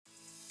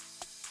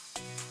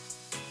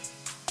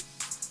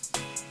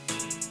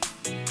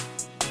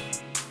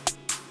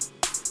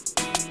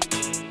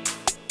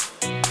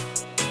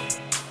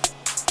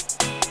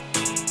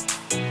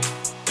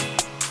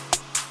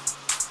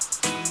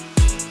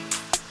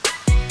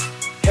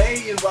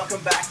and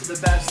welcome back to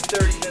the best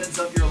 30 minutes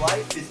of your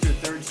life. It's your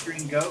third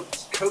string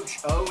goats, Coach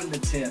O and the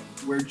Tim,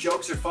 where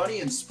jokes are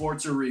funny and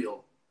sports are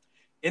real.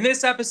 In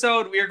this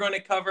episode, we are going to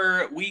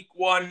cover Week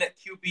 1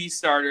 QB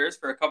starters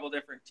for a couple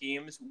different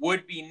teams,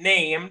 would be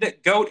named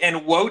GOAT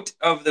and WOAT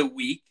of the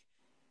Week,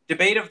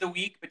 debate of the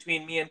week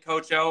between me and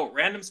Coach O,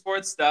 random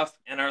sports stuff,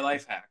 and our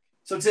life hack.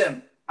 So,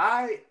 Tim,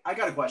 I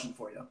got a question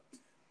for you.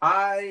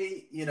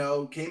 I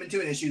came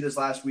into an issue this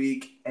last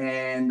week,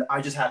 and I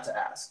just have to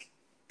ask.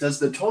 Does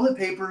the toilet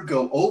paper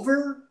go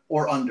over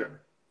or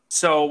under?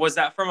 So was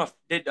that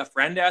did a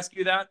friend ask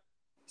you that?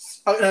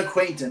 An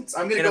acquaintance.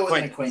 I'm going to go with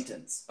an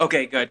acquaintance.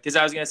 Okay, good. Because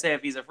I was going to say,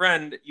 if he's a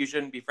friend, you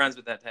shouldn't be friends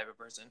with that type of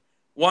person.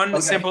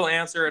 One simple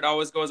answer, it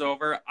always goes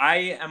over.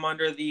 I am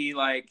under the,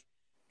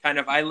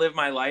 I live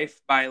my life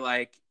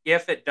by,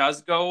 if it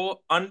does go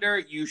under,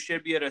 you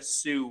should be able to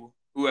sue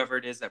whoever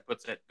it is that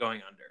puts it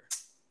going under.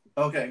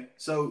 Okay,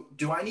 so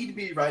do I need to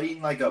be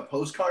writing, a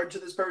postcard to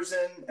this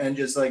person and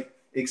just,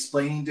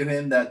 explaining to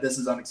him that this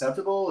is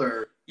unacceptable,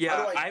 or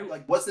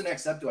what's the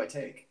next step do I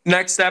take?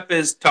 Next step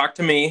is talk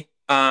to me.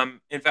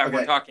 In fact,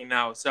 we're talking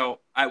now. So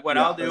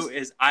I'll do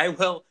is I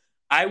will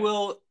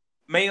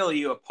mail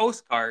you a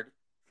postcard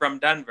from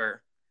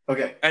Denver.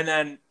 Okay. And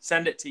then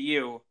send it to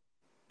you.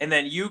 And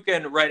then you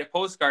can write a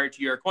postcard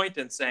to your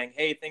acquaintance saying,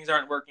 hey, things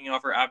aren't working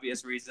out for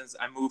obvious reasons.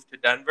 I moved to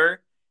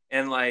Denver.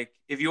 And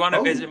if you want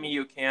to visit me,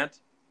 you can't.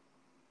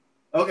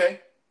 Okay.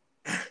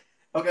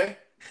 Okay.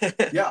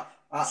 Yeah.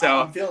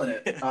 I'm feeling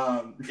it.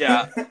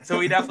 Yeah. So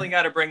we definitely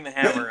got to bring the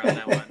hammer on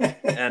that one.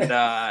 And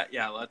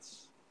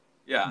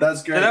yeah.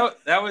 That's great. So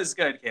that was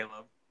good,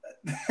 Caleb.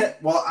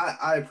 Well,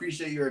 I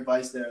appreciate your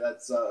advice there.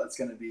 That's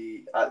gonna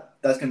be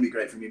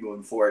great for me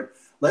moving forward.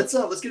 Let's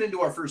get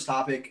into our first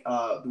topic,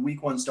 the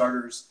Week 1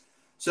 starters.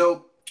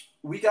 So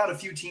we got a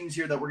few teams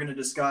here that we're going to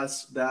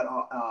discuss that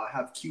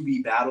have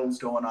QB battles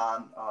going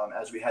on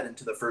as we head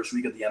into the first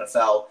week of the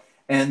NFL.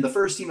 And the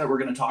first team that we're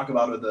going to talk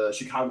about are the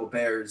Chicago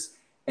Bears.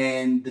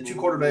 And the two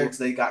quarterbacks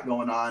they got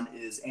going on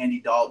is Andy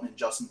Dalton and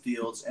Justin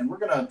Fields. And we're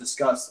going to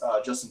discuss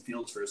Justin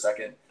Fields for a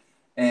second.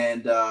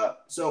 And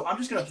so I'm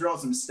just going to throw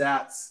out some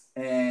stats.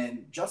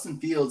 And Justin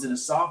Fields, in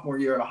his sophomore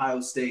year at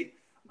Ohio State,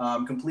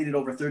 completed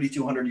over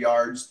 3,200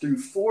 yards, threw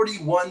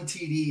 41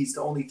 TDs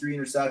to only 3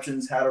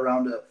 interceptions, had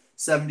around a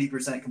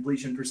 70%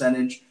 completion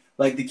percentage.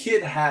 The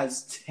kid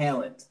has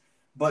talent.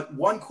 But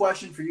one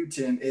question for you,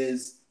 Tim,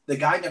 is the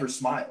guy never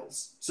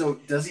smiles. So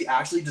does he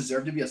actually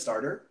deserve to be a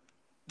starter?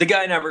 The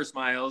guy never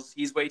smiles.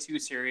 He's way too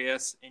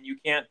serious, and you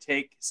can't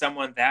take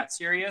someone that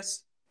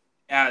serious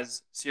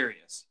as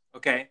serious,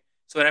 okay?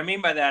 So what I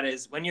mean by that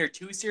is when you're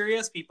too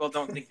serious, people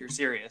don't think you're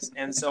serious.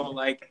 And so,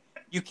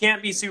 you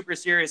can't be super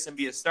serious and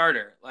be a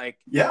starter.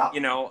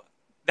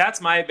 That's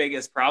my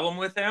biggest problem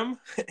with him.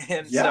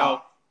 And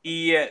so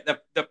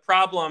the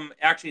problem,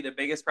 actually the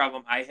biggest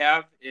problem I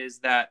have is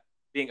that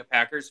being a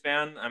Packers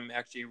fan, I'm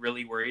actually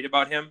really worried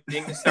about him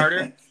being the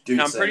starter.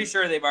 Dude, I'm pretty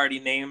sure they've already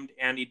named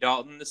Andy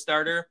Dalton the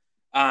starter.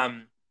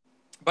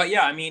 But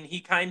yeah, I mean,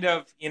 he kind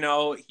of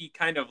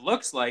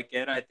looks like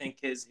it. I think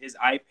his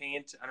eye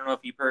paint, I don't know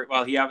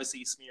if he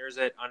obviously smears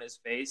it on his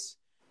face.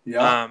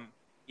 Yeah.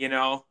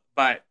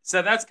 But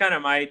so that's kind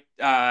of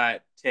my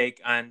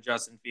take on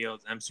Justin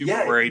Fields. I'm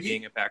super worried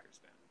being a Packers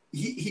fan.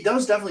 He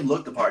does definitely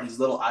look the part. His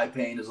little eye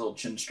paint, his little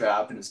chin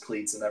strap, and his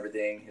cleats and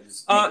everything.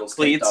 His ankles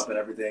taped up and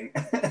everything.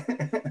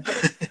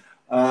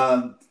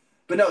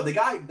 But no, the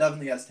guy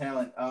definitely has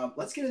talent.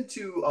 Let's get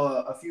into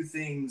a few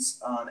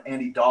things on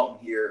Andy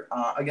Dalton here.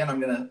 Again,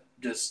 I'm going to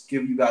just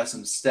give you guys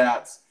some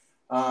stats.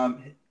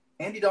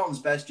 Andy Dalton's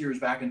best year was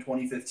back in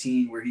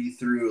 2015, where he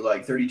threw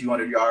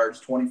 3,200 yards,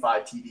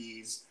 25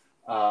 TDs,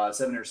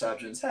 7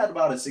 interceptions, had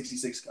about a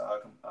 66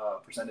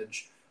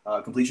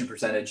 completion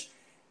percentage.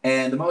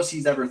 And the most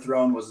he's ever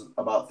thrown was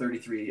about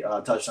 33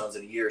 touchdowns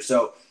in a year.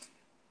 So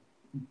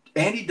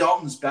Andy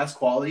Dalton's best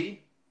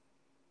quality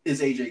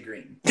is AJ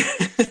Green.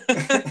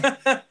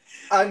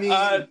 I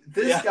mean,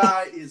 this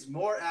guy is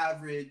more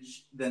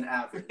average than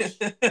average.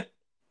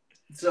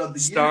 So the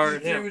year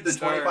he threw the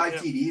 25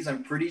 TDs,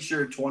 I'm pretty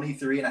sure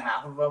 23 and a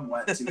half of them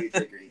went to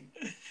AJ Green.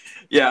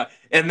 Yeah,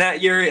 and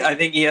that year I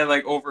think he had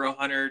over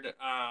 100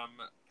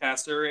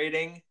 passer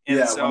rating.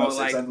 And so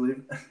 106, I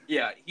believe.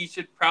 Yeah, he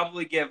should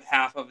probably give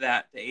half of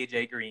that to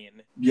AJ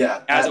Green.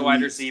 Yeah, as a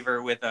wide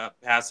receiver with a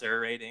passer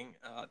rating.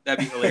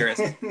 That'd be hilarious.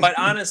 But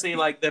honestly,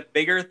 the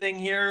bigger thing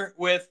here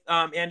with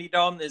Andy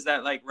Dalton is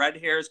that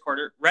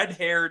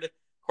red-haired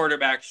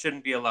quarterbacks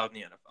shouldn't be allowed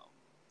in the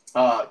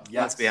NFL.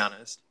 Yes. Let's be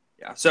honest.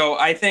 Yeah. So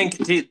I think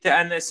to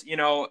end this,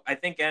 I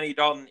think Andy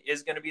Dalton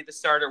is going to be the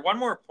starter. One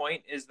more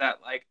point is that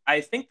I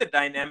think the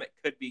dynamic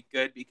could be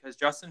good because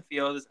Justin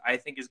Fields I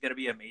think is going to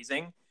be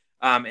amazing.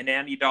 And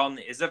Andy Dalton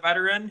is a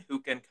veteran who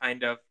can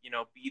kind of,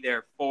 be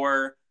there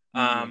for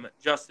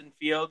Justin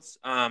Fields.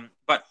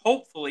 But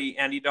hopefully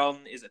Andy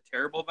Dalton is a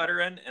terrible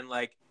veteran and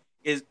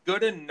is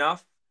good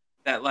enough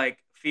that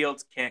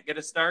Fields can't get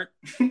a start,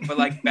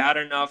 but bad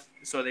enough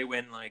so they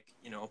win I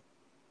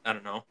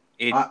don't know,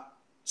 8-7.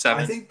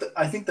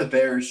 I think the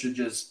Bears should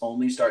just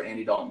only start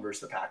Andy Dalton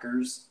versus the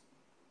Packers.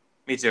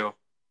 Me too.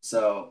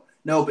 So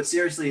No, but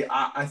seriously,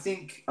 I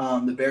think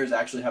the Bears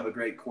actually have a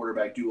great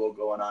quarterback duo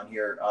going on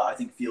here. I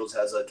think Fields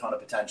has a ton of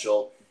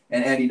potential,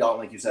 and Andy Dalton,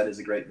 like you said, is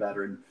a great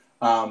veteran.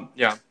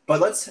 Yeah. But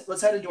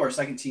let's head into our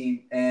second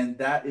team, and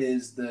that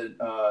is the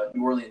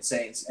New Orleans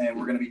Saints, and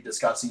we're going to be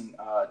discussing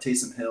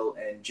Taysom Hill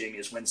and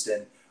Jameis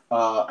Winston.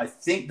 I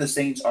think the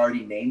Saints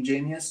already named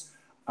Jameis,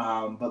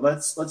 but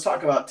let's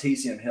talk about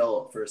Taysom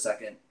Hill for a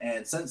second.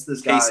 And since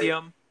this guy,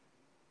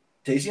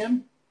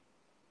 Taysom,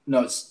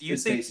 no, it's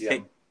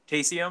Taysom.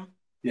 Taysom?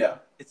 Yeah.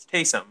 It's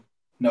Taysom.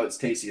 No, it's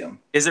Taysom.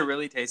 Is it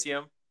really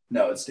Taysom?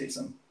 No, it's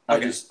Taysom.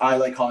 Okay. I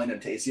like calling him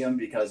Taysom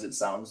because it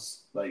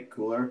sounds like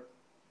cooler.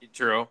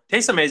 True.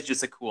 Taysom is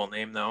just a cool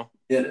name, though.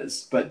 It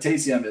is, but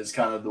Taysom is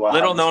kind of the way.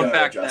 Little known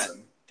fact that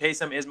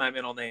Taysom is my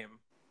middle name.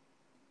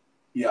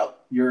 Yep.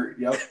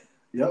 Yep.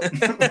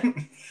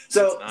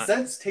 So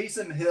since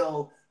Taysom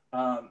Hill,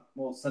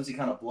 since he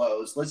kind of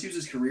blows, let's use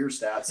his career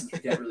stats since we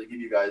can't really give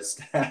you guys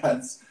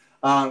stats.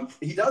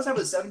 He does have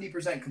a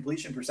 70%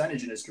 completion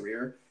percentage in his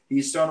career.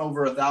 He's thrown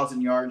over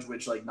 1,000 yards,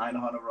 which like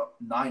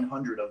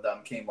 900 of them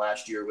came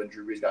last year when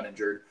Drew Brees got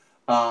injured.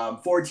 4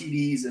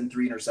 TDs and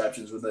 3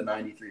 interceptions with a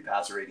 93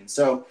 passer rating.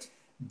 So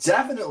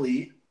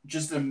definitely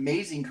just an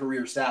amazing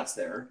career stats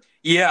there.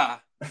 Yeah,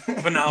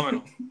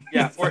 phenomenal.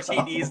 Yeah, 4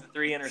 TDs,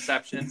 3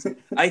 interceptions.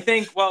 I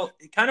think,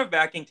 kind of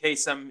backing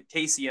Taysom,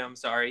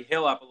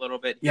 Hill up a little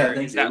bit here.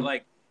 Yeah, that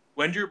like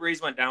when Drew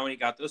Brees went down, he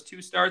got those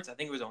 2 starts. I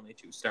think it was only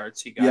 2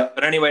 starts he got. Yeah.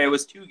 But anyway, it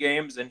was 2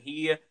 games, and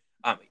he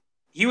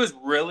was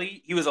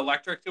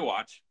electric to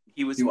watch.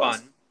 He was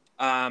fun.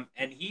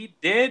 And he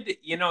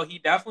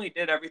definitely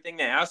did everything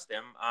they asked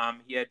him.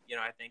 He had,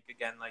 I think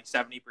again, like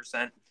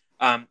 70%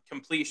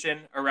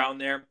 completion around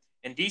there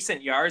and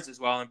decent yards as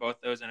well in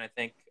both those. And I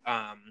think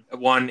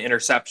 1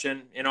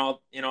 interception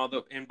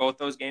in both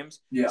those games.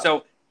 Yeah.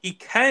 So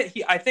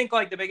I think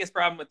like the biggest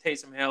problem with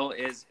Taysom Hill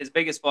is his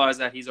biggest flaw is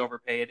that he's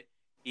overpaid.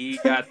 He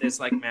got this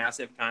like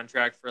massive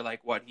contract for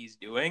like what he's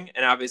doing.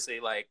 And obviously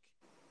like,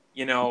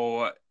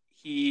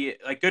 he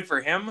like good for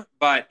him,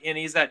 and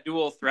he's that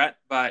dual threat,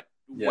 but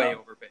way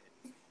overpaid.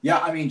 Yeah,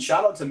 I mean,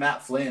 shout out to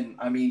Matt Flynn.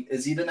 I mean,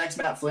 is he the next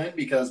Matt Flynn?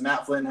 Because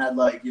Matt Flynn had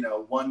like,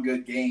 1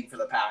 good game for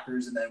the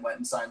Packers and then went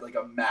and signed like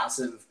a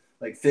massive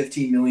like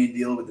 $15 million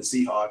deal with the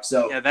Seahawks.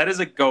 So yeah, that is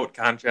a GOAT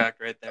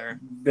contract right there.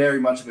 Very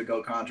much of a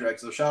GOAT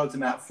contract. So shout out to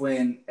Matt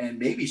Flynn, and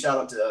maybe shout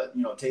out to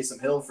Taysom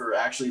Hill for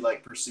actually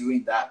like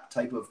pursuing that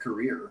type of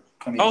career.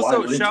 I mean,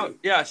 also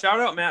shout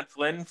out Matt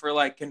Flynn for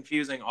like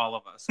confusing all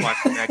of us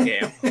watching that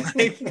game.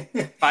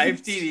 Like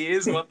 5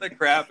 TDs, what the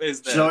crap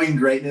is this? Showing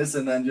greatness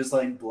and then just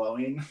like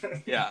blowing.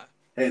 Yeah.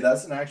 Hey,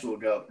 that's an actual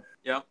GOAT.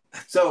 Yep.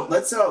 So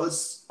let's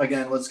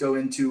go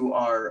into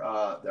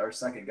our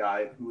second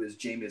guy, who is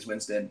Jameis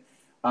Winston.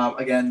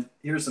 Again,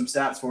 here's some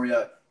stats for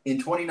you. In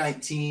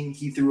 2019,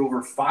 he threw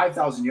over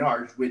 5,000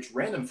 yards, which,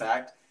 random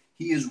fact,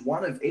 he is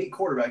one of 8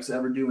 quarterbacks to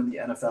ever do in the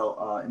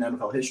NFL in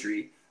NFL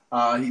history.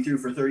 He threw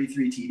for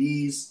 33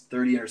 TDs,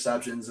 30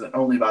 interceptions, and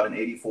only about an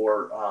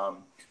 84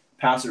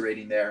 passer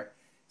rating there.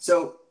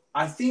 So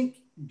I think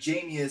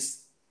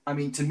Jameis,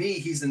 to me,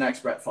 he's the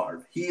next Brett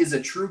Favre. He is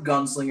a true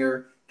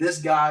gunslinger. This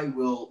guy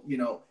will,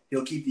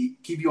 he'll keep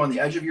you on the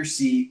edge of your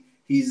seat.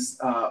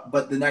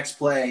 But the next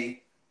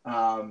play,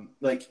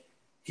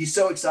 he's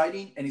so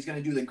exciting, and he's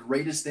going to do the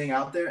greatest thing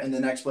out there, and the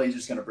next play is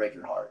just going to break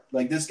your heart.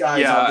 Like, this guy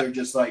is out there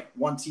just, like,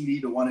 1 TD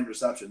to 1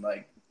 interception.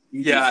 Like,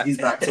 he's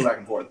back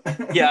and forth.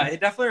 Yeah, it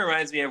definitely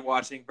reminds me of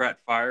watching Brett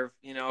Favre,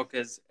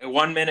 because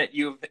 1 minute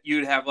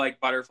you'd have,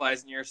 like,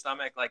 butterflies in your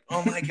stomach, like,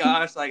 oh, my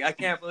gosh, like, I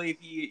can't believe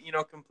he,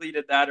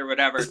 completed that or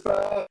whatever.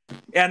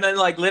 And then,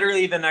 like,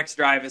 literally the next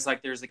drive is,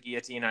 like, there's a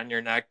guillotine on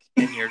your neck,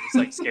 and you're just,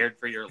 like, scared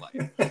for your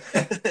life.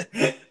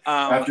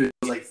 After,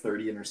 like,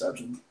 30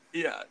 interceptions.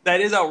 Yeah,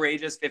 that is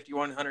outrageous,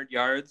 5,100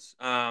 yards.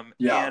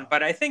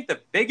 But I think the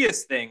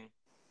biggest thing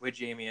with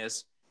Jameis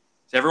is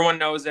everyone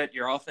knows it.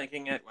 You're all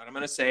thinking it. What I'm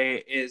going to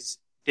say is,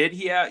 did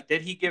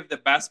he give the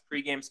best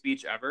pregame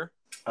speech ever?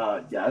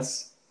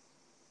 Yes.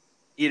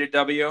 Eat a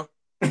W.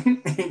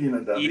 Eating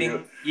a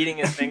W. Eating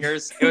his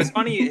fingers. It was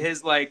funny.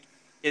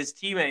 His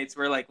teammates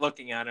were like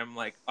looking at him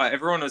like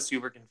everyone was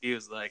super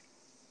confused. Like,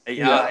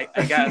 I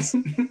guess,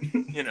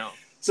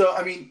 So,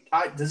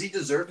 does he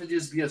deserve to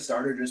just be a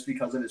starter just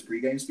because of his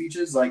pregame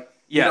speeches? Like,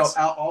 yes.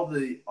 All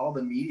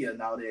the media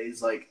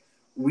nowadays, like,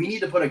 we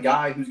need to put a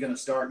guy who's going to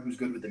start who's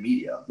good with the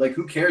media. Like,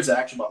 who cares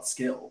actually about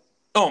skill?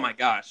 Oh, my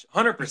gosh.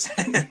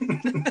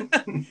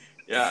 100%.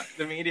 Yeah,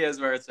 the media is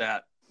where it's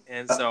at.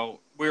 And so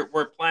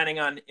we're planning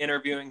on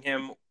interviewing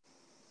him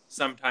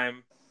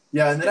sometime.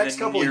 Yeah, in the next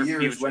couple of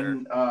years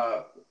future.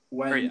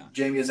 when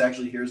Jameis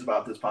actually hears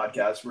about this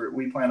podcast,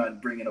 we plan on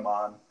bringing him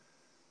on.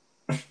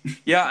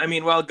 Yeah,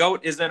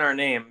 GOAT is in our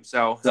name,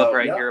 so he'll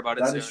probably hear about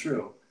it soon. That is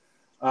true.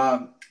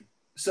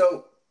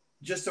 So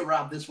just to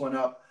wrap this one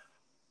up,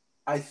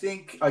 I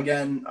think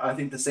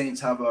the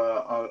Saints have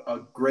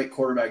a great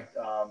quarterback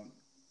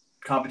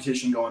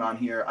competition going on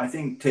here. I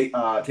think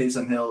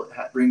Taysom Hill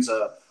brings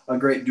a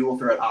great dual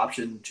threat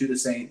option to the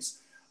Saints.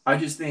 I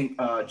just think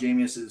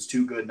Jameis is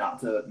too good not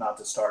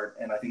to start,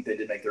 and I think they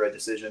did make the right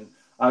decision.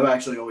 I've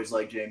actually always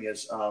liked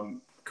Jameis.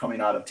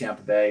 coming out of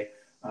Tampa Bay.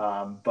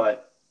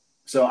 But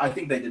so I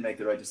think they did make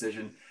the right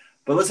decision.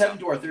 But let's head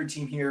into our third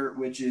team here,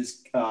 which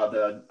is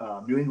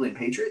the New England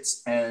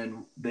Patriots,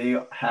 and they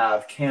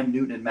have Cam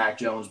Newton and Mac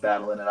Jones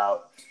battling it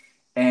out.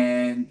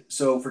 And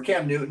so for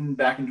Cam Newton,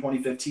 back in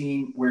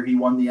 2015, where he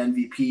won the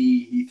MVP,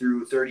 he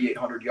threw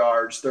 3,800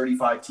 yards,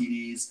 35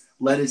 TDs,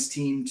 led his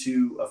team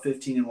to a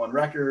 15-1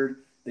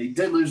 record. They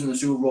did lose in the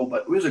Super Bowl,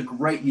 but it was a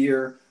great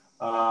year.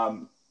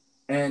 And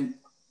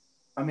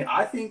I mean,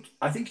 I think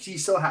he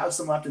still has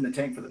some left in the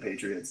tank for the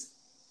Patriots.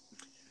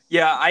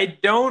 Yeah, I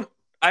don't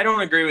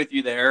agree with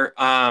you there,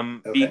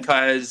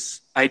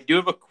 because I do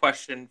have a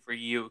question for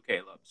you,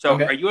 Caleb.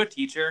 So, Are you a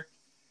teacher?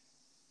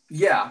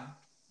 Yeah.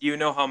 Do you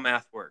know how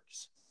math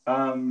works?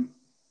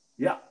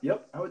 Yeah,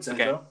 yep, I would say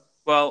so.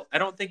 Well, I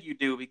don't think you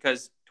do,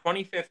 because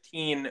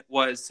 2015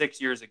 was 6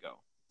 years ago.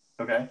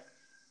 Okay.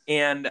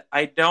 And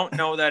I don't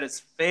know that it's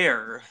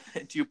fair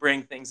to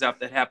bring things up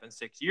that happened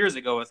 6 years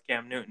ago with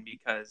Cam Newton,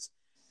 because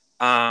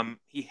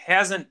he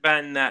hasn't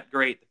been that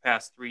great the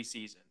past 3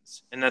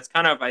 seasons. And that's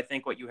kind of, I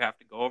think, what you have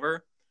to go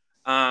over.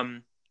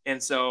 And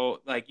so,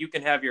 like, you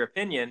can have your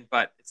opinion,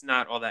 but it's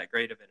not all that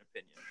great of an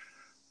opinion.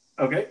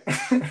 Okay.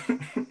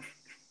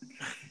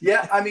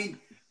 Yeah, I mean,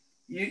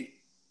 you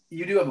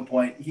do have a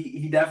point.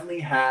 He definitely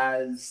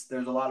has.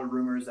 There's a lot of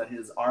rumors that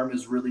his arm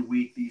is really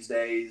weak these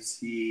days.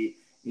 He,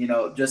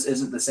 just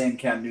isn't the same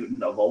Cam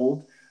Newton of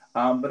old.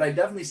 But I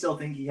definitely still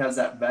think he has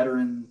that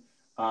veteran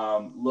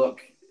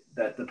look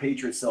that the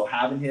Patriots still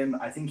have in him.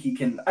 I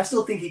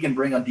still think he can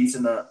bring a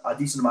decent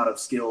amount of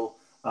skill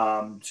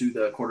to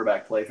the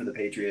quarterback play for the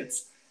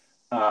Patriots.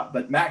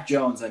 But Mac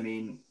Jones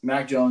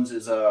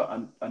is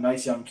a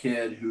nice young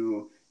kid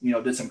who,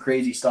 did some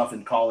crazy stuff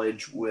in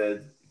college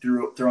with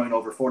throwing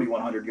over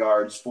 4,100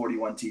 yards,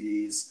 41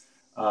 TDs.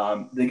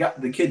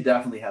 The kid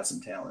definitely has some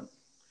talent.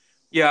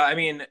 Yeah, I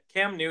mean,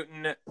 Cam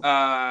Newton,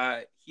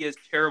 he has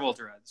terrible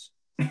dreads.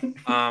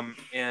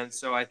 And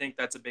so I think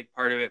that's a big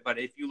part of it. But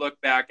if you look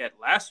back at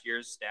last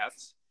year's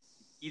stats,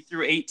 he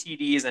threw 8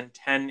 TDs and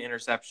 10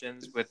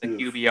 interceptions with a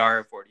QBR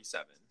of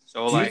 47.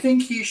 So, do you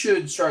think he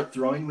should start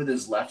throwing with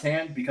his left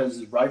hand because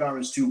his right arm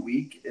is too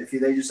weak? If he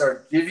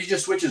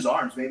just switch his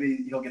arms,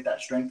 maybe he'll get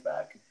that strength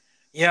back.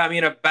 Yeah, I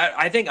mean,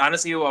 I think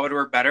honestly, what would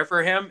work better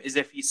for him is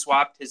if he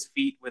swapped his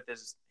feet with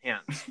his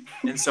hands,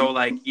 and so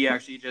he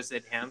actually just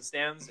did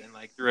handstands and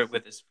threw it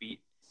with his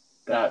feet.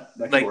 That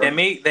they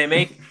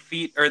make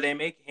feet, or they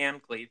make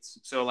hand cleats,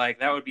 so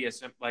that would be a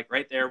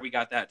right there, we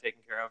got that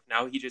taken care of.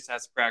 Now he just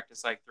has to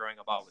practice throwing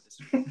a ball with his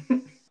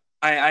feet.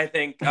 I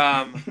think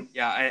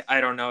I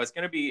don't know, it's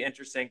going to be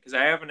interesting because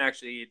I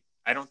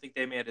don't think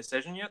they made a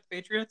decision yet, the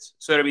Patriots,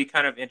 so it'll be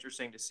kind of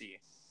interesting to see.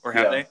 Or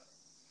have they?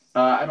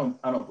 I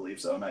don't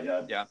believe so, not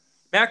yet. Yeah,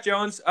 Mac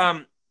Jones,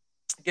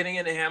 getting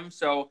into him,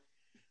 so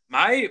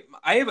I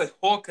have a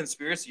whole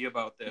conspiracy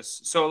about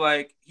this.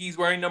 So he's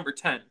wearing number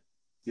 10.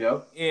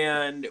 Yep.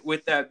 And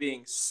with that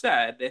being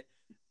said,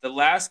 the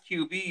last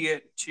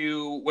QB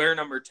to wear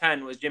number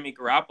 10 was Jimmy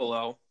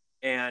Garoppolo,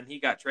 and he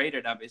got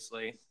traded,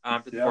 obviously,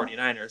 to the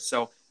 49ers.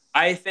 So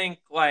I think,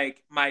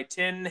 my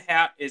tin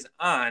hat is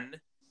on.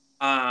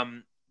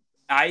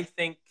 I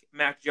think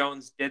Mac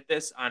Jones did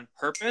this on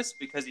purpose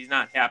because he's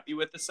not happy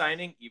with the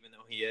signing, even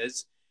though he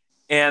is,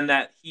 and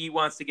that he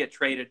wants to get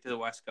traded to the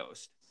West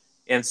Coast.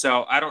 And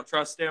so I don't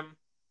trust him.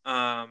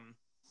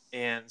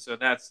 And so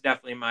that's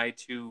definitely my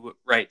 2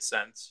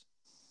 cents.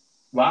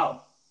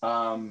 Wow.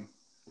 I'm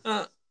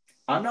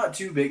not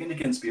too big into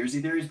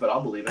conspiracy theories, but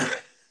I'll believe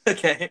it.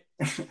 Okay.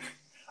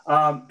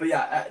 But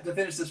yeah, to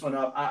finish this one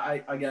up,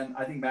 I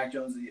think Mac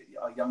Jones is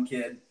a young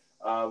kid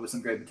with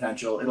some great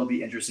potential. It'll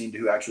be interesting to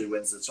who actually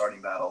wins the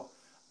starting battle.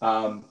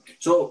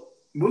 So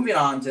moving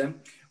on,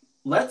 Tim,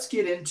 let's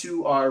get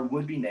into our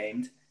would-be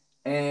named.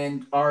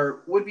 And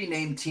our would-be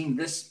named team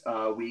this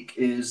week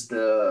is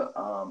the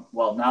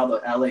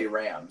LA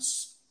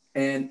Rams.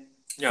 And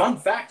fun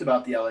fact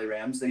about the LA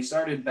Rams, they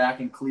started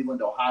back in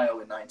Cleveland, Ohio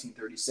in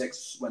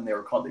 1936 when they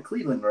were called the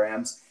Cleveland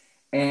Rams.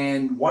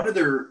 And one of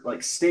their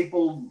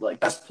staple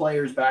best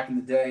players back in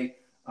the day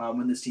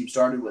when this team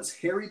started was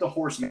Harry the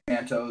Horse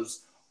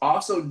Mantos,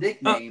 also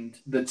nicknamed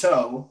the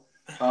Toe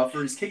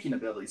for his kicking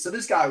ability. So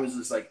this guy was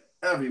just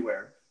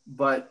everywhere.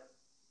 But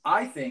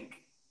I think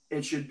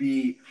it should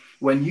be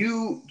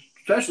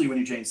especially when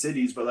you change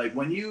cities, but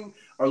when you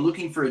are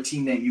looking for a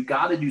team name, you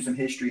got to do some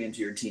history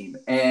into your team.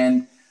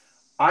 And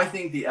I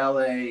think the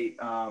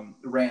LA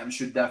Rams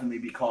should definitely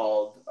be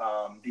called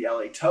the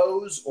LA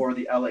Toes or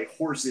the LA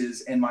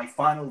Horses. And my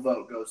final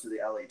vote goes to the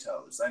LA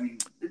Toes. I mean,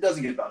 it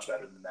doesn't get much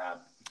better than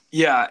that.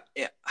 Yeah.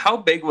 How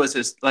big was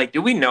his,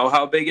 do we know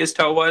how big his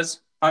toe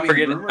was? I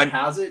mean, rumor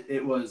has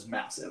it was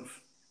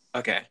massive.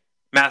 Okay.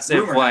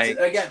 Massive,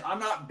 again, I'm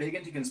not big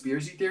into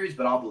conspiracy theories,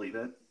 but I'll believe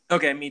it.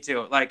 Okay, me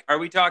too. Are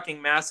we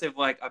talking massive,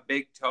 a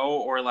big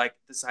toe, or the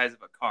size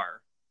of a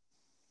car?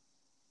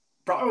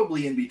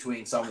 Probably in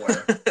between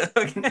somewhere.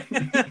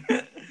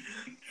 Okay.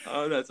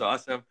 Oh, that's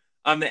awesome.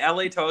 The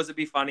LA Toes would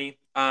be funny.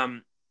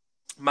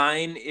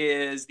 Mine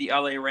is the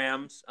LA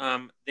Rams.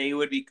 They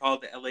would be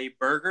called the LA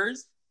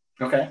Burgers.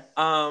 Okay.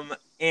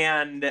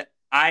 And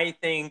I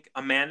think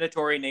a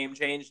mandatory name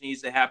change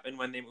needs to happen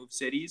when they move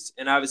cities.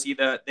 And obviously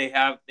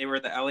they were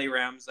the LA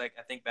Rams, like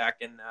I think back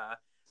in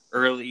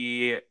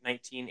early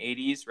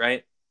 1980s,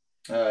 right?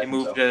 I They think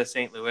moved so. to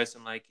St. Louis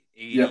in like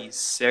Yep.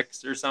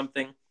 86 or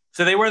something.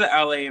 So they were the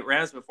LA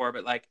Rams before,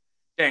 but like,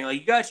 dang, like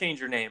you got to change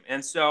your name.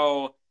 And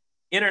so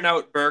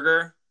In-N-Out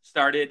Burger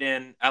started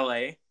in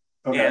LA.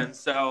 Okay. And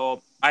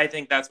so I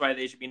think that's why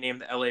they should be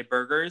named the LA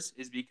Burgers,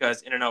 is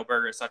because In-N-Out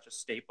Burger is such a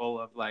staple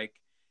of like,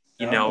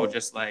 Oh,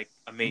 just like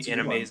that's a an good one.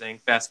 amazing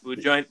fast food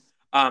joint.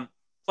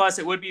 Plus,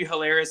 it would be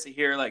hilarious to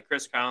hear like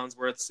Chris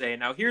Collinsworth say,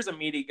 "Now here's a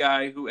meaty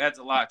guy who adds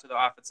a lot to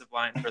the offensive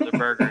line for the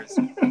burgers."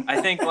 I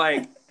think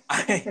like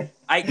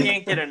I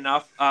can't get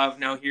enough of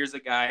now here's a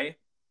guy.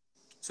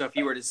 So if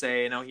you were to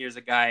say now here's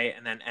a guy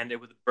and then end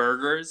it with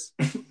burgers,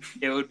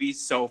 it would be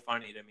so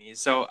funny to me.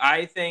 So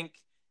I think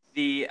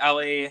the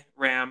LA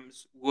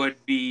Rams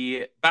would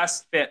be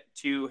best fit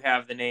to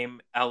have the name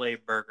LA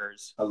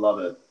Burgers. I love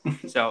it.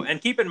 So,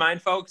 and keep in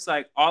mind, folks,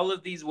 like all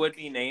of these would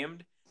be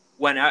named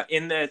when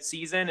in the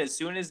season. As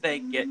soon as they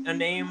get a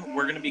name,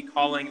 we're going to be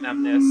calling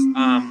them this.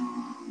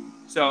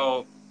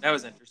 So that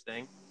was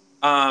interesting.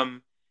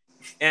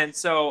 And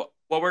so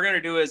what we're going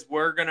to do is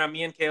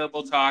me and Caleb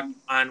will talk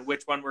on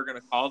which one we're going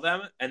to call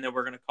them, and then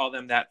we're going to call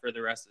them that for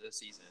the rest of the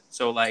season.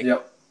 So like,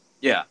 Yep.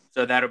 yeah,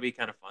 so that'll be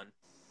kind of fun.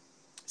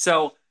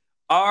 So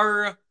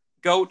our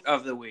GOAT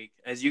of the week,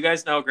 as you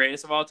guys know,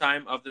 greatest of all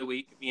time of the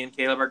week, me and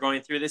Caleb are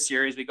going through this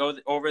series. We go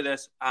over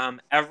this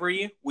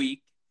every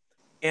week.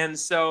 And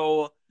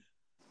so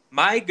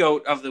my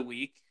GOAT of the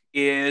week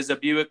is a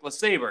Buick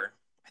LeSabre.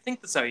 I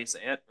think that's how you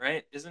say it,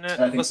 right? Isn't it?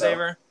 I think so.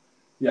 LeSabre?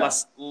 Yeah.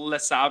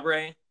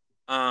 LeSabre.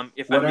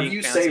 If Whatever I'm being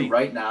you fancy. say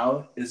right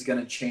now is going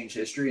to change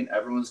history, and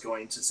everyone's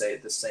going to say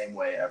it the same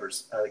way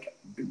like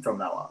from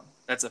now on.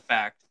 That's a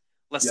fact.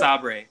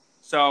 LeSabre. Yep.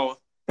 So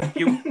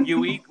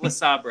Buick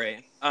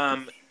LeSabre.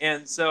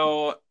 And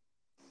so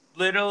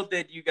little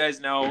did you guys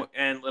know,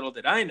 and little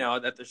did I know,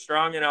 that they're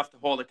strong enough to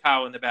hold a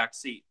cow in the back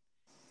seat.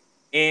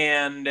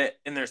 And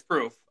there's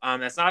proof.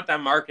 That's not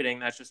them marketing.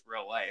 That's just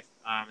real life.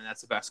 And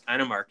that's the best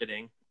kind of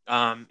marketing.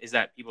 Is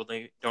that people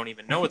don't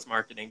even know it's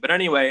marketing. But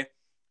anyway,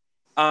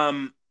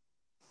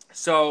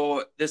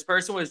 so this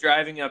person was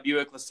driving a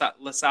Buick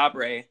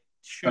LeSabre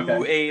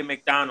to a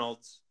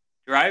McDonald's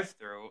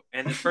drive-through,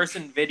 and this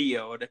person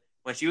videoed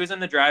when she was in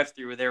the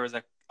drive-through. There was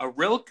a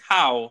real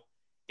cow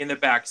in the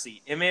back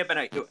seat. It may have been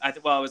it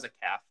was a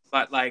calf,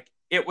 but like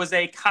it was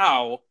a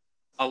cow,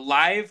 a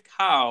live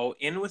cow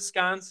in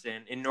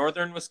Wisconsin, in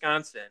northern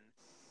Wisconsin,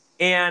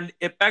 and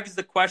it begs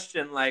the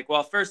question, like,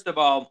 well, first of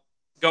all,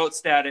 GOAT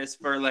status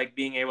for like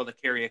being able to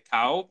carry a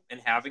cow and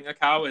having a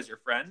cow as your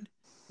friend,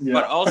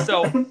 but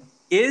also.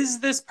 Is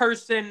this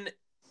person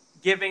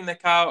giving the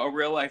cow a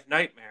real life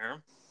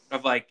nightmare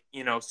of like,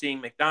 seeing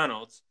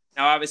McDonald's?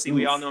 Now, obviously,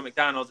 we all know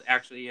McDonald's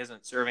actually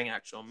isn't serving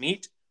actual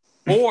meat,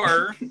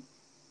 or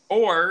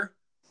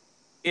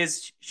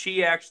is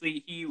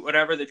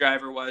whatever the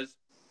driver was,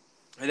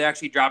 are they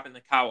actually dropping the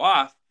cow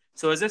off?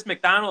 So is this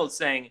McDonald's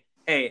saying,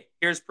 hey,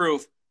 here's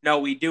proof. No,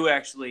 we do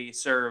actually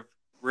serve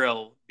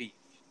real beef.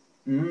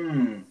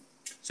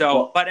 So,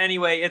 well, but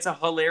anyway, it's a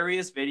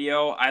hilarious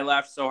video. I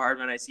laughed so hard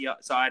when I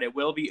saw it. It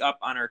will be up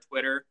on our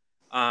Twitter.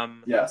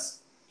 Yes.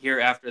 Here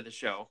after the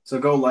show. So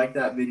go like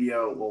that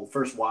video. Well,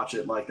 first watch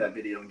it, like that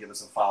video, and give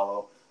us a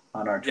follow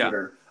on our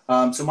Twitter.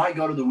 Yeah. So my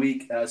GOAT of the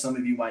week, as some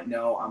of you might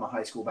know, I'm a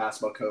high school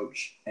basketball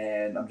coach,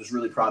 and I'm just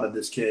really proud of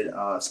this kid,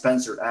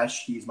 Spencer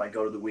Esch. He's my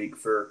GOAT of the week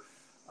for,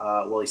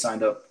 he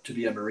signed up to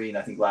be a Marine,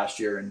 I think, last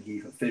year, and he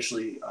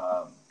officially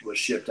was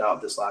shipped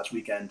out this last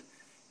weekend.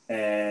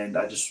 And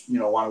I just,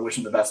 want to wish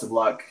him the best of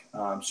luck.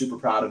 I'm super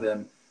proud of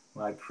him.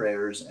 My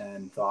prayers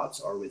and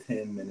thoughts are with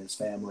him and his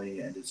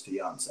family and his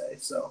fiance.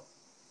 So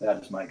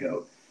that is my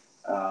GOAT.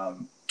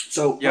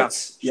 Shout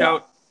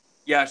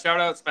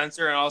out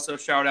Spencer, and also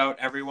shout out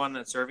everyone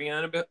that's serving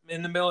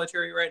in the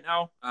military right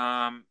now.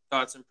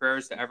 Thoughts and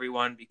prayers to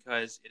everyone,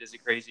 because it is a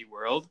crazy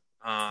world.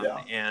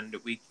 And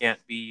we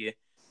can't be,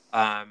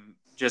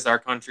 just our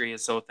country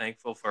is so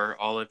thankful for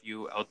all of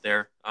you out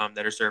there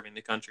that are serving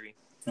the country.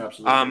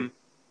 Absolutely.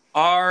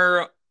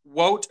 Our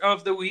WOT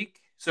of the week.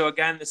 So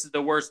again, this is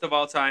the worst of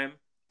all time.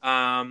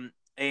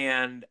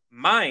 And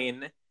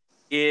mine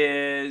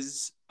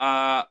is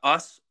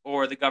us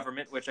or the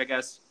government, which I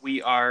guess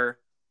we are.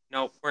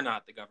 No, we're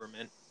not the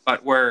government,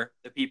 but we're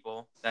the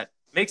people that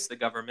makes the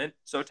government.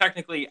 So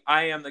technically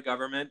I am the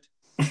government.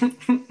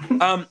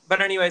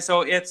 But anyway,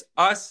 so it's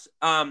us.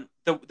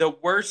 The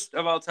worst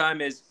of all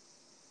time is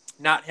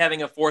not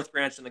having a fourth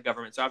branch in the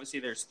government. So obviously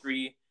there's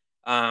three,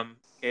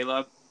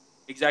 Caleb.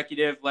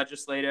 Executive,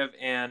 legislative,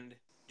 and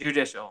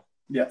judicial.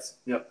 Yes.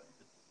 Yep.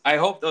 I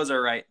hope those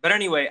are right. But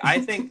anyway, I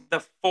think the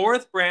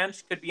fourth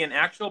branch could be an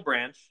actual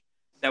branch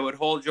that would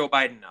hold Joe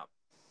Biden up.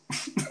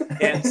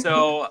 And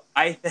so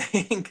I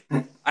think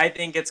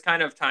it's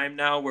kind of time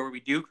now where we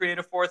do create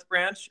a fourth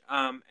branch.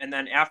 And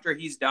then after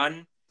he's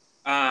done,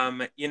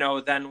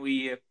 then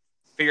we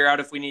figure out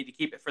if we need to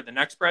keep it for the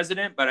next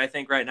president. But I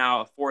think right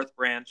now a fourth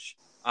branch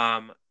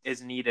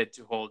is needed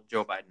to hold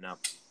Joe Biden up.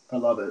 I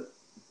love it.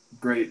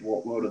 great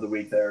woe of the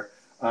week there.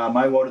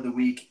 My woe of the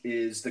week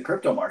is the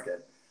crypto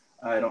market.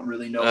 I don't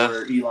really know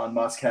where Elon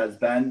Musk has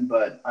been,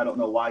 but I don't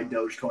know why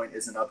Dogecoin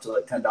isn't up to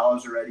like $10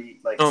 already.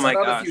 Like, oh my send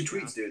out gosh, a few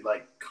tweets, dude.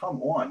 Like,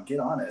 come on, get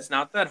on it. It's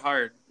not that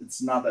hard.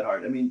 It's not that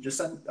hard. I mean, just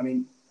send. I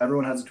mean,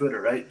 everyone has a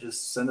Twitter, right?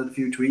 Just send it a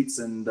few tweets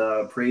and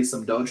praise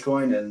some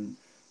Dogecoin and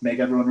make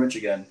everyone rich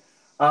again.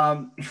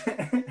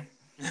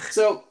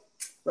 So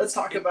let's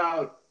talk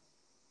about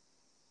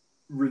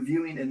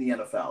reviewing in the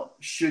NFL.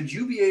 Should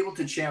you be able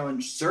to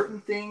challenge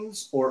certain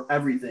things or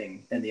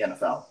everything in the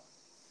NFL?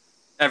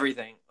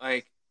 Everything.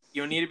 Like,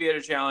 you need to be able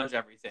to challenge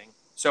everything.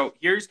 So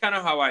here's kind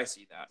of how I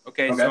see that.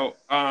 Okay. So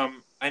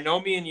I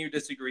know me and you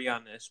disagree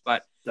on this,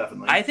 but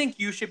definitely, I think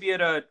you should be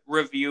able to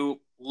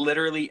review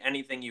literally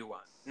anything you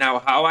want. Now,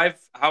 how I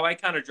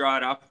kind of draw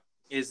it up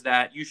is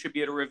that you should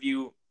be able to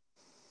review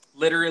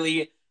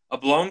literally a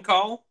blown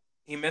call,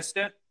 he missed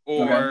it,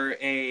 or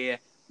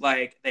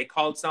like they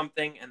called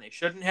something and they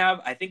shouldn't have.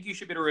 I think you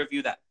should be able to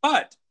review that.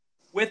 But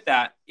with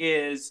that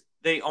is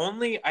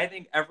I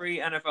think every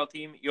NFL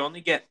team, you only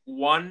get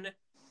one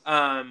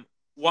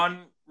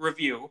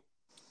review.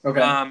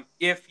 Okay.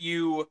 If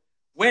you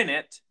win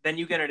it, then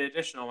you get an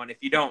additional one. If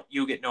you don't,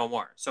 you get no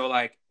more. So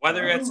like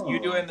whether it's you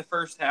do it in the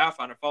first half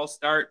on a false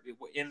start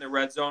in the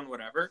red zone,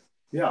 whatever.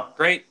 Yeah.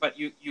 Great, but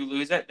you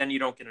lose it, then you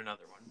don't get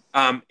another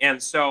one.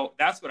 And so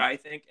that's what I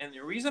think. And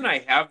the reason I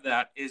have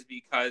that is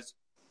because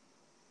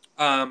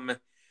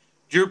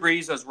Drew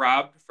Brees was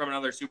robbed from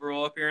another Super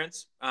Bowl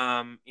appearance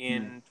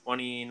in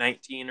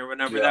 2019 or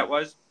whenever that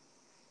was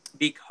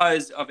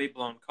because of a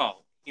blown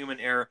call, human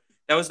error.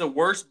 That was the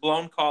worst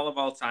blown call of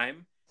all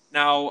time.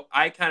 Now,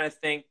 I kind of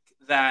think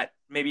that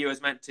maybe it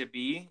was meant to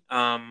be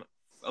a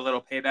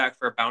little payback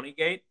for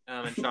Bountygate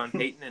and Sean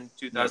Payton in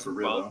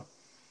 2012.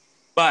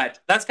 But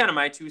that's kind of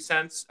my 2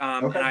 cents.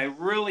 And I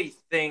really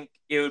think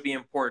it would be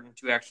important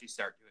to actually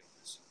start doing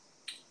this.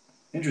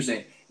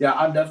 Interesting. Yeah,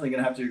 I'm definitely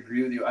going to have to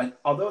agree with you.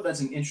 Although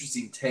that's an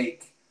interesting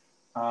take,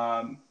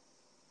 and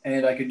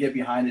I could get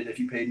behind it if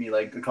you paid me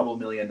like a couple $1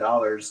 million.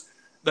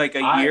 Like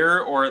a year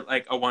or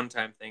like a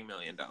one-time thing, $1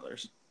 million?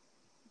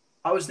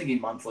 I was thinking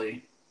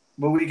monthly,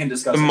 but we can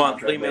discuss the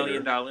monthly $1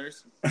 million.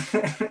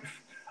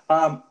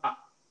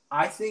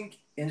 I think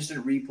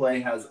instant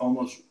replay has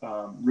almost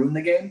ruined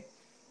the game.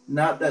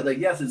 Not that, like,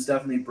 yes, it's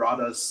definitely brought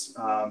us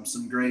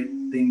some great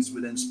things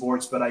within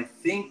sports, but I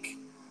think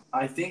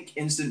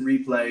instant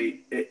replay,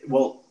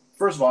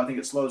 first of all, I think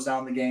it slows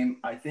down the game.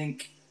 I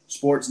think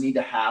sports need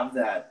to have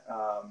that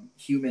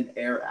human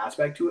error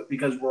aspect to it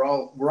because we're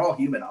all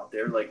human out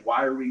there. Like,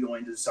 why are we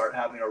going to start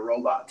having a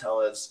robot tell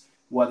us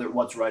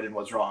what's right and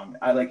what's wrong?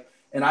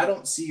 And I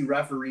don't see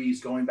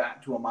referees going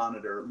back to a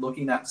monitor,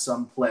 looking at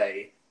some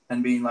play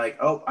and being like,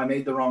 oh, I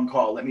made the wrong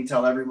call. Let me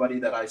tell everybody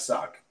that I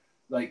suck.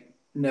 Like,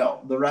 no,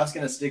 the ref's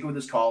going to stick with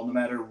his call no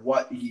matter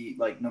what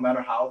no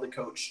matter how the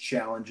coach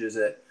challenges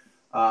it.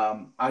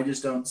 I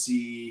just don't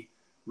see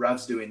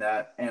refs doing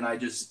that. And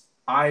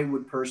I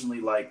would personally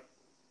like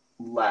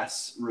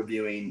less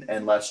reviewing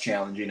and less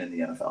challenging in the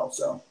NFL.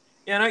 So,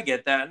 yeah, and I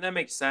get that. And that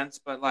makes sense.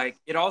 But like,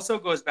 it also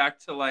goes back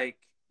to like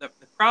the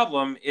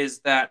problem is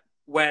that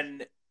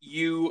when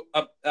you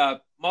a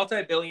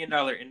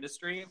multi-billion-dollar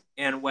industry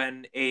and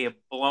when a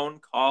blown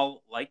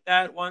call like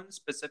that one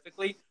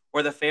specifically,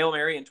 or the Fail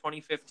Mary in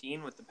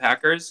 2015 with the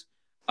Packers,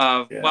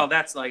 well,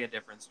 that's like a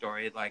different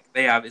story. Like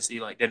they obviously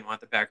like didn't want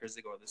the Packers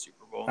to go to the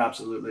Super Bowl.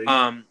 Absolutely.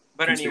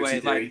 But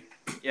anyway, like,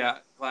 yeah,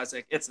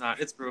 classic. It's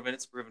not. It's proven.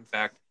 It's proven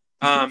fact.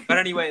 But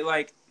anyway,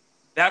 like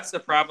that's the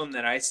problem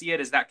that I see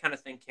it is that kind of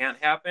thing can't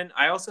happen.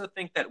 I also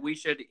think that we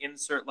should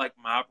insert like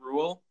mob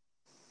rule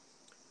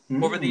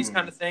over these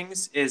kind of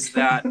things. Is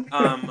that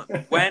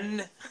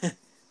when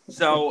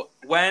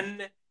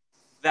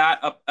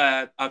that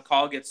a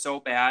call gets so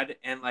bad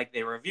and like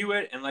they review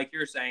it and like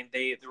you're saying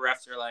the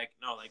refs are like,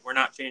 no, like we're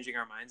not changing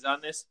our minds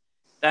on this,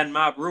 then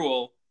mob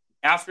rule,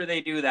 after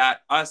they do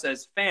that, us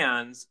as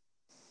fans,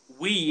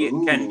 we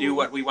can do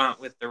what we want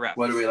with the refs.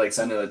 What do we like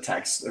send in a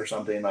text or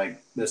something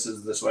like this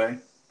is this way?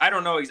 I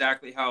don't know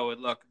exactly how it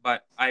would look,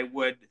 but I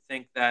would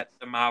think that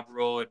the mob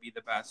rule would be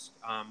the best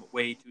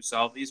way to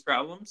solve these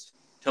problems,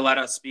 to let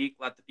us speak,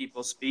 let the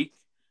people speak.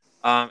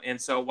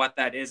 And so what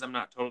that is, I'm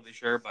not totally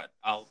sure, but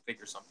I'll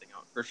figure something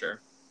out for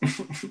sure.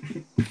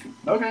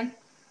 Okay.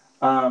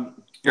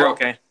 You're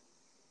okay.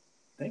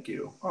 Thank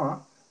you.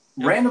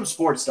 Random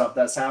sports stuff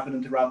that's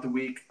happening throughout the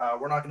week.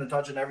 We're not going to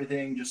touch on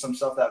everything, just some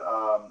stuff that,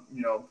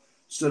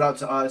 stood out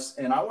to us.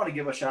 And I want to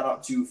give a shout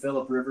out to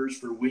Phillip Rivers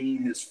for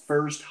winning his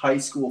first high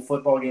school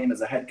football game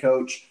as a head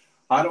coach.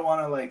 I don't want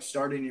to like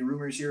start any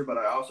rumors here, but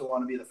I also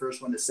want to be the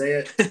first one to say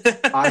it.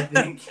 I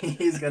think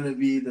he's going to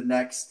be the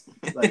next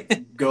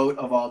like GOAT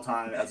of all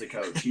time as a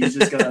coach. He's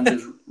just going to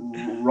just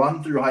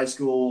run through high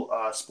school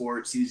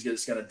sports. He's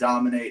just going to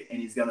dominate,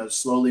 and he's going to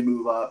slowly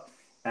move up.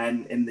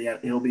 And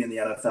he'll be in the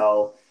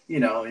NFL,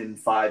 in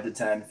 5 to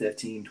 10,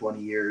 15,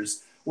 20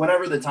 years.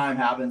 Whenever the time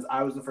happens,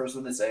 I was the first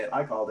one to say it.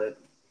 I called it.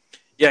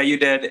 Yeah, you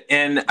did.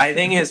 And I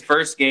think his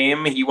first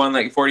game, he won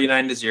like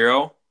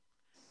 49-0.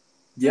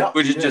 Yeah,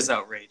 which is just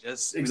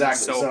outrageous.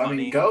 Exactly. So funny. I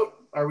mean, GOAT,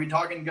 are we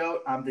talking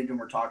GOAT? I'm thinking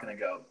we're talking a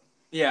GOAT.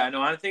 Yeah, no,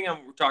 we're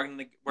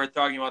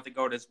talking about the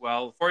GOAT as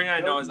well.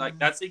 49-0 is like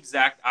that's the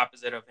exact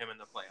opposite of him in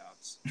the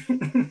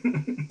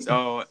playoffs.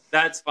 So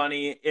that's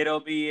funny. It'll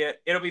be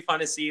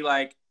fun to see.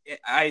 Like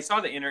I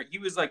saw he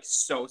was like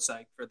so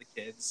psyched for the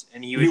kids,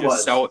 and he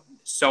was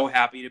so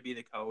happy to be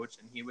the coach,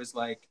 and he was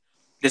like,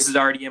 "This is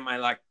already in my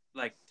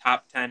like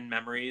top 10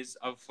 memories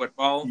of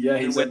football." Yeah,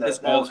 he with this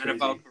whole NFL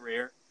crazy.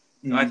 career.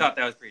 So I thought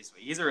that was pretty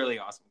sweet. He's a really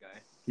awesome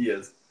guy. He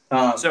is.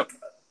 So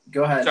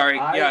go ahead. Sorry.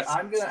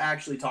 I'm going to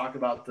actually talk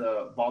about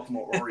the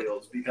Baltimore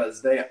Orioles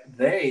because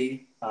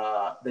they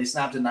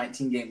snapped a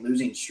 19-game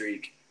losing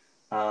streak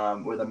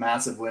with a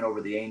massive win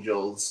over the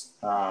Angels.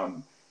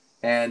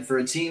 And for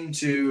a team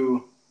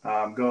to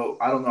go,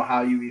 I don't know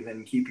how you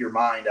even keep your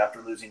mind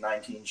after losing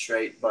 19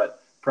 straight,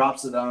 but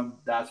props to them.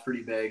 That's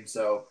pretty big.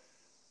 So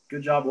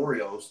good job,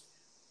 Orioles.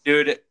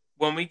 Dude,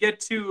 when we get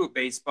to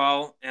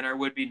baseball and our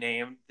would be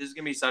named, this is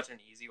going to be such an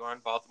easy one.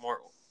 Baltimore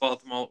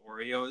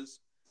Orioles.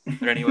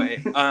 But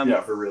anyway,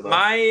 yeah, for real. Though.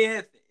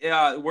 My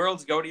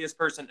world's goatiest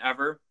person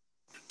ever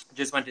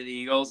just went to the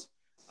Eagles.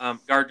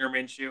 Gardner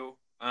Minshew.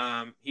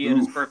 He had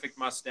his perfect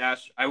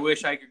mustache. I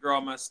wish I could grow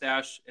a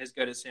mustache as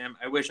good as him.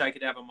 I wish I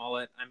could have a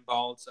mullet. I'm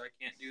bald, so I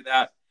can't do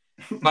that.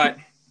 But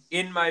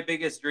in my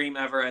biggest dream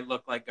ever, I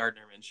look like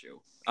Gardner Minshew.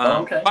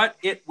 Okay. But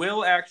it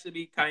will actually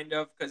be kind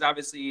of because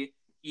obviously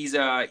he's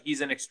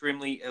an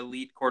extremely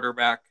elite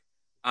quarterback.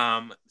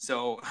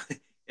 So.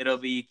 It'll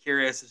be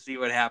curious to see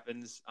what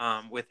happens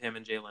with him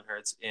and Jalen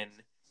Hurts in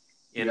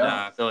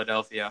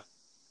Philadelphia.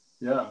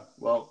 Yeah,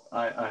 well,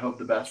 I hope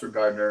the best for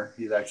Gardner.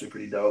 He's actually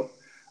pretty dope.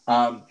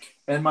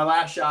 And my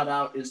last shout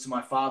out is to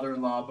my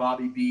father-in-law,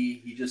 Bobby B.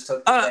 He just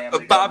took the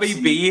family.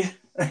 Bobby B.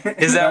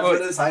 Is that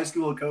what his high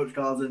school coach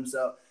calls him?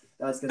 So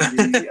that's going to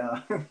be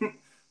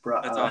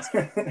that's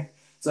awesome.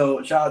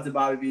 So shout out to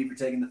Bobby B for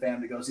taking the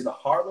family to go see the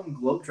Harlem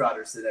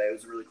Globetrotters today. It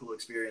was a really cool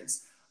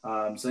experience.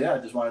 So yeah, I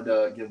just wanted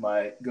to give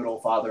my good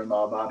old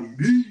father-in-law Bobby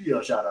B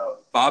a shout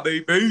out.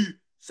 Bobby B.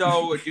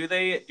 So do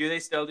they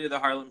still do the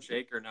Harlem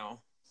Shake or no?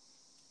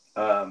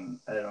 I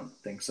don't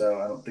think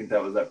so. I don't think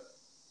that was that.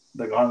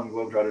 The Harlem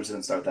Globetrotters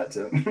didn't start that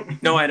too.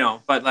 No, I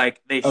know, but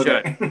like they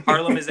should.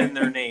 Harlem is in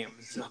their name,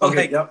 so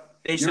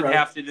they should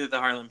have to do the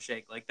Harlem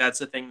Shake. Like that's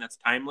a thing that's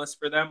timeless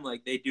for them.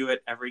 Like they do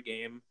it every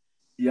game.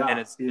 Yeah,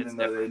 and even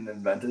though they didn't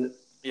invent it.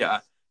 Yeah,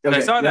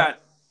 I saw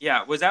that.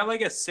 Yeah, was that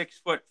like a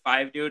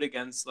 6'5" dude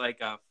against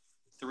like a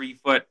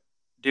 3-foot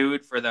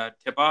dude for the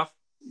tip-off?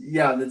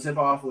 Yeah, the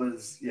tip-off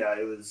was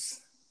it was.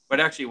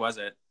 What actually was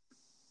it?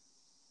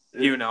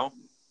 Do you know?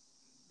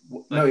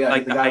 No,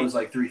 the guy was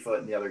like 3 foot,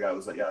 and the other guy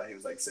was like he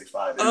was like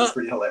 6'5". It was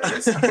pretty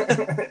hilarious.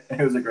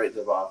 It was a great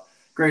tip-off,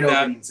 great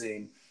opening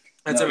scene.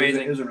 That's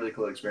amazing. It was a really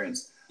cool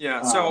experience.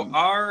 Yeah. So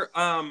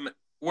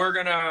we're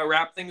gonna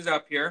wrap things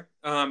up here.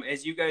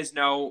 As you guys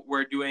know,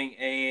 we're doing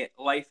a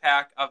life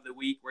hack of the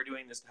week. We're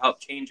doing this to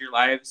help change your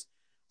lives.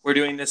 We're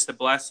doing this to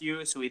bless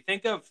you. So we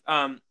think of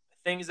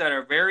things that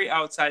are very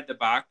outside the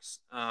box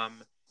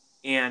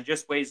and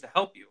just ways to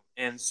help you.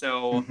 And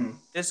so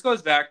this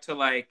goes back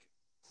to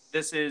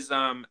this is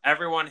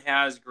everyone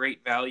has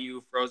great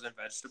value frozen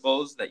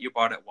vegetables that you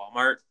bought at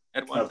Walmart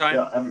at one time.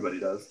 Yeah, everybody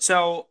does.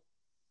 So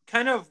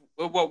kind of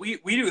what we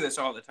do this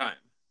all the time.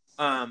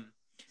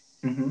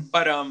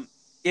 But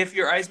if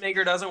your ice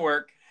maker doesn't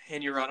work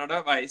and you run out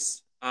of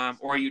ice,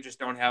 or you just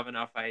don't have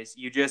enough ice,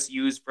 you just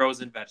use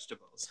frozen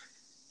vegetables.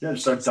 Yeah,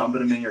 just start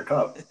dumping them in your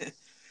cup.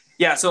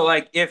 Yeah, so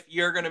if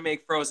you're going to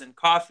make frozen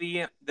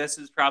coffee, this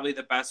is probably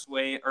the best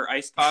way, or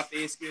iced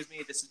coffee, excuse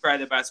me. This is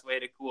probably the best way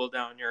to cool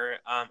down your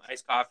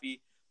iced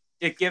coffee.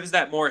 It gives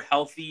that more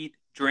healthy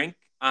drink.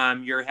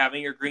 You're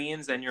having your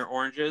greens and your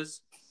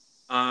oranges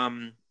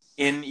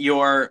in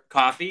your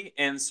coffee.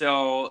 And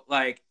so,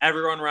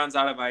 everyone runs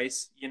out of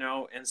ice,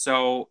 and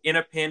so in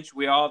a pinch,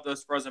 we all have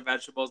those frozen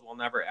vegetables we'll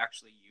never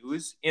actually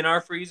use in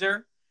our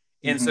freezer.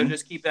 And so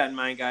just keep that in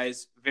mind,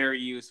 guys. Very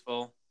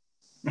useful.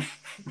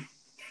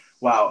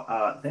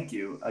 Wow. Thank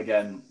you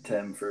again,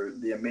 Tim, for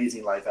the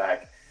amazing life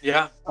hack.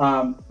 Yeah.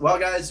 Well,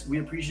 guys, we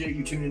appreciate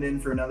you tuning in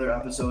for another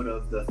episode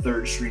of the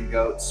Third String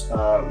Goats. We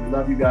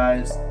love you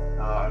guys.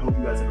 I hope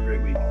you guys have a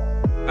great week.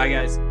 Bye,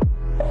 guys.